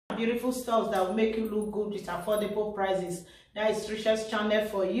beautiful stuff that will make you look good with affordable prices. That is Trisha's channel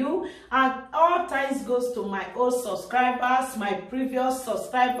for you. And all thanks goes to my old subscribers, my previous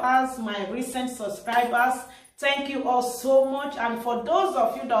subscribers, my recent subscribers. Thank you all so much. And for those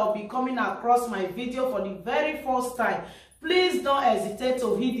of you that will be coming across my video for the very first time, please don't hesitate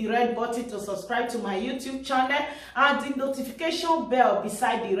to hit the red button to subscribe to my YouTube channel and the notification bell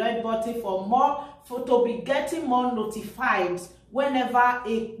beside the red button to be getting more notified whenever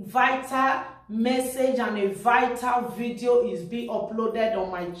a vital message and a vital video is being uploaded on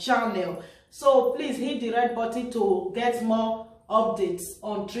my channel. So please hit the red button to get more updates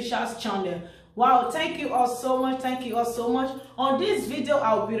on Trisha's channel. Wow, thank you all so much. Thank you all so much. On this video,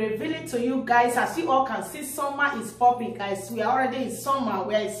 I'll be revealing to you guys, as you all can see, summer is popping, guys. We are already in summer.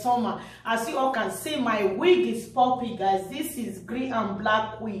 We are in summer. As you all can see, my wig is popping, guys. This is green and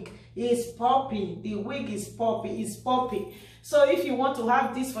black wig. It's popping. The wig is popping. It's popping. So if you want to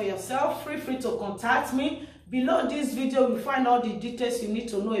have this for yourself, feel free to contact me. Below this video, you'll find all the details you need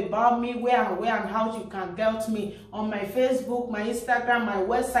to know about me, where and how you can get me on my Facebook, my Instagram, my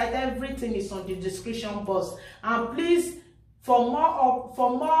website. Everything is on the description box. And please, for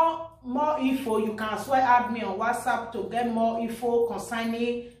more info, you can as well add me on WhatsApp to get more info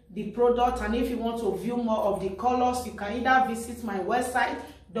concerning the product. And if you want to view more of the colors, you can either visit my website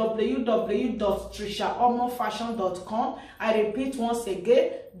www.trishaomofashion.com. I repeat once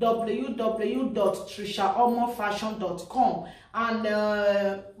again, www.trishaomofashion.com. And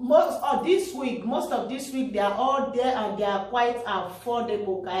most of this week they are all there and they are quite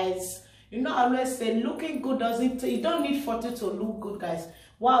affordable, guys. You know, I always say looking good doesn't, you don't need 40 to look good, guys.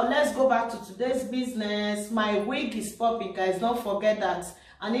 Wow, let's go back to today's business. My wig is popping, guys. Don't forget that.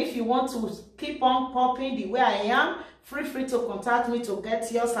 And if you want to keep on popping the way I am, feel free to contact me to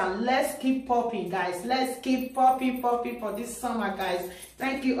get yours, and let's keep popping, guys. Let's keep popping for this summer, guys.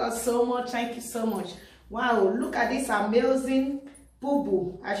 Thank you all so much. Thank you so much. Wow, look at this amazing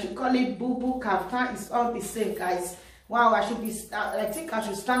boo-boo. I should call it boo-boo kaftan. It's all the same, guys. Wow, I think I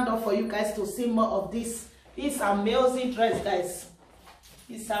should stand up for you guys to see more of this amazing dress, guys.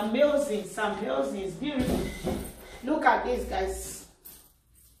 It's amazing. It's amazing. It's beautiful. Look at this, guys.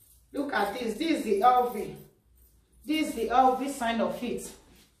 Look at this. This is the LV. This is the LV sign of it.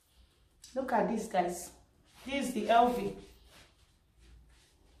 Look at this, guys. This is the LV.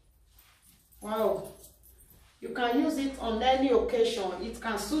 Wow. You can use it on any occasion. It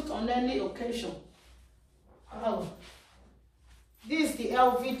can suit on any occasion. Wow. This is the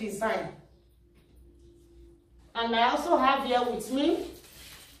LV design. And I also have here with me,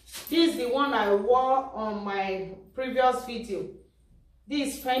 this is the one I wore on my previous video.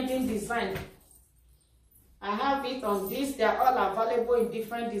 This trending design. I have it on this. They are all available in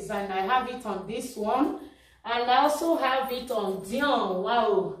different design. I have it on this one, and I also have it on Dion.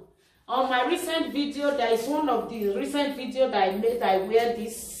 Wow. On my recent video, there is one of the recent video that I made. I wear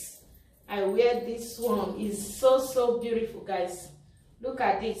this one. It's so beautiful, guys. Look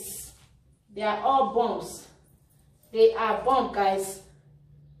at this. They are all bombs. They are bomb, guys.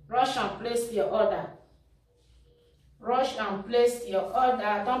 Rush and place your order. Rush and place your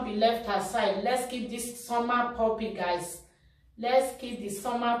order. Don't be left aside. Let's keep this summer poppy, guys. Let's keep the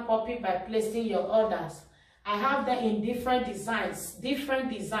summer poppy by placing your orders. I have them in different designs.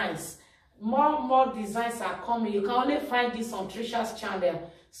 More designs are coming. You can only find this on Trisha's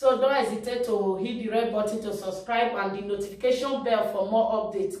channel. So don't hesitate to hit the red button to subscribe and the notification bell for more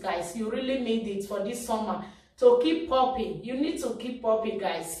updates, guys. You really need it for this summer to keep popping. You need to keep popping,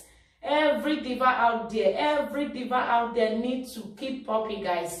 guys. Every diva out there needs to keep popping,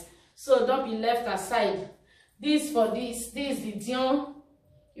 guys. So don't be left aside. This is the Dion.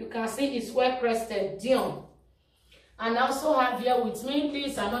 You can see it's well crested Dion. And I also have here with me,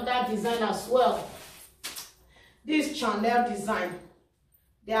 this is another design as well. This Chanel design.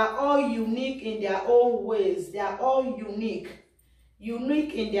 They are all unique in their own ways. They are all unique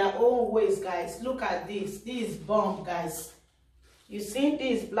in their own ways, guys. Look at this. This is bomb, guys. You see,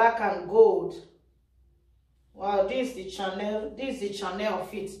 this black and gold. Wow, this is the Chanel. This is the Chanel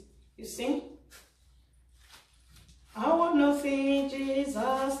fit. You see? I want to see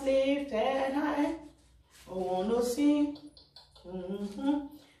Jesus lifted high. I want to see.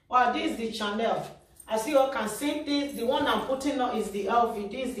 Wow, this is the Chanel. As you all can see, this the one I'm putting on is the LV.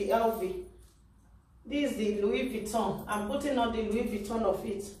 This is the LV. This is the Louis Vuitton. I'm putting on the Louis Vuitton of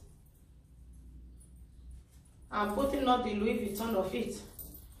it. I'm putting on the Louis Vuitton of it.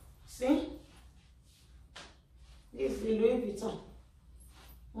 See? This is the Louis Vuitton.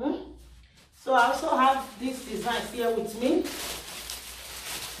 So I also have this design here with me.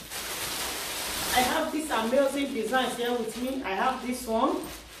 I have this amazing design here with me. I have this one.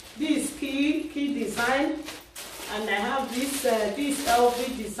 this key design, and I have this this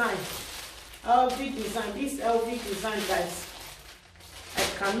LV design. This LV design, guys. I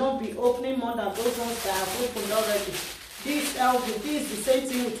cannot be opening more than those ones that I've opened already. This LV, this is the same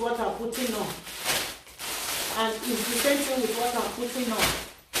thing with what I'm putting on. And it's the same thing with what I'm putting on.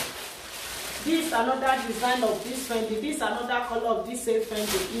 This another design of this Fendi. This another color of this same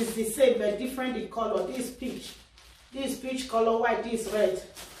Fendi. Is the same but different in color. This peach. This peach color, white, this red.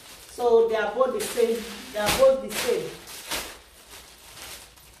 So they are both the same. They are both the same.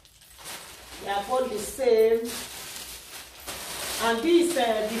 They are both the same. And this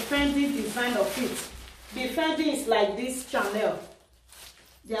the Fendi design of it. The Fendi is like this Chanel.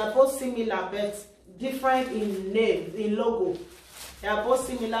 They are both similar but different in name, in logo. They are both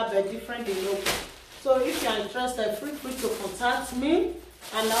similar but different in logo. So if you are interested, feel free to contact me.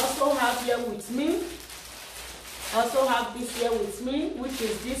 And I also have here with me. I also have this here with me, which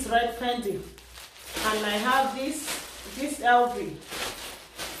is this red Fendi. And I have this LV.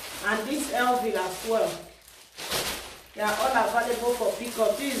 And this LV as well. They are all available for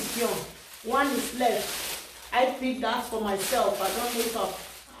pickup. This is young. One is left. I picked that for myself. I don't make up.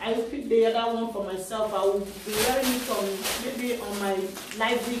 I will pick the other one for myself. I will be wearing it on maybe on my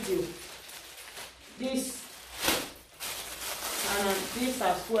live video. This and this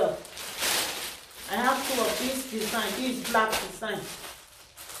as well. I have two of this design, this black design,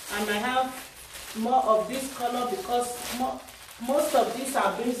 and I have more of this color because most of these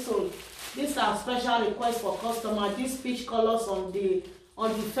are being sold. These are special requests for customers. These peach colors on the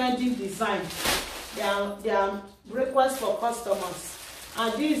Fendi design. They are requests for customers.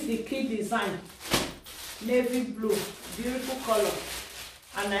 And this is the key design, navy blue, beautiful color.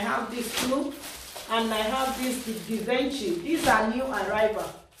 And I have this blue, and I have this the Givenchy. These are new arrival.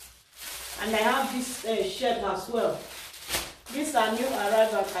 And I have this shirt as well. These are new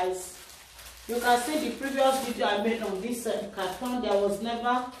arrival, guys. You can see the previous video I made on this carton. There was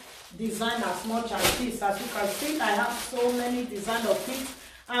never design as much as this. As you can see, I have so many design of it.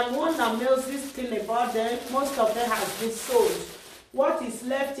 And one amazing thing about them, most of them has been sold. What is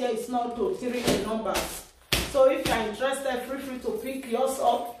left here is not to 3 in numbers. So if you are interested, feel free to pick yours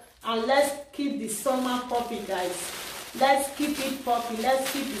up, and let's keep the summer poppy, guys. Let's keep it poppy.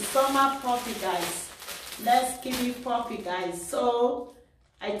 Let's keep the summer poppy, guys. Let's keep it poppy, guys. So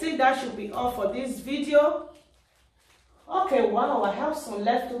I think that should be all for this video. Okay, wow, I have some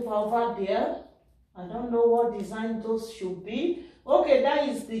leftover over there. I don't know what design those should be. Okay, that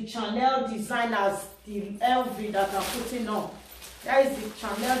is the Chanel design as the LV that I'm putting on. That is the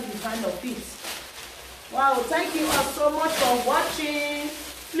Chanel design of it. Wow, thank you all so much for watching.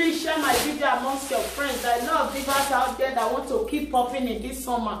 Please share my video amongst your friends. There are a lot of divas out there that want to keep popping in this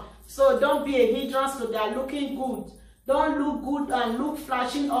summer. So don't be a hindrance to their looking good. Don't look good and look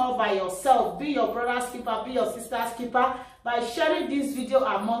flashing all by yourself. Be your brother's keeper, be your sister's keeper. By sharing this video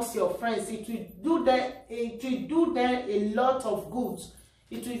amongst your friends, it will do them a lot of good.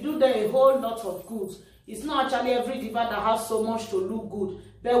 It will do them a whole lot of good. It's not actually every diva that has so much to look good.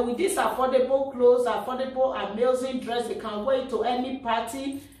 But with this affordable clothes, affordable amazing dress, they can wear it to any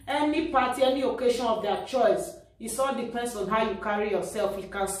party, any occasion of their choice. It all depends on how you carry yourself.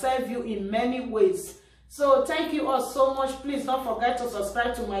 It can serve you in many ways. So thank you all so much. Please don't forget to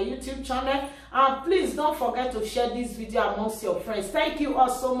subscribe to my YouTube channel. And please don't forget to share this video amongst your friends. Thank you all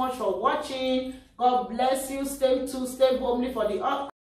so much for watching. God bless you. Stay tuned, stay homely for the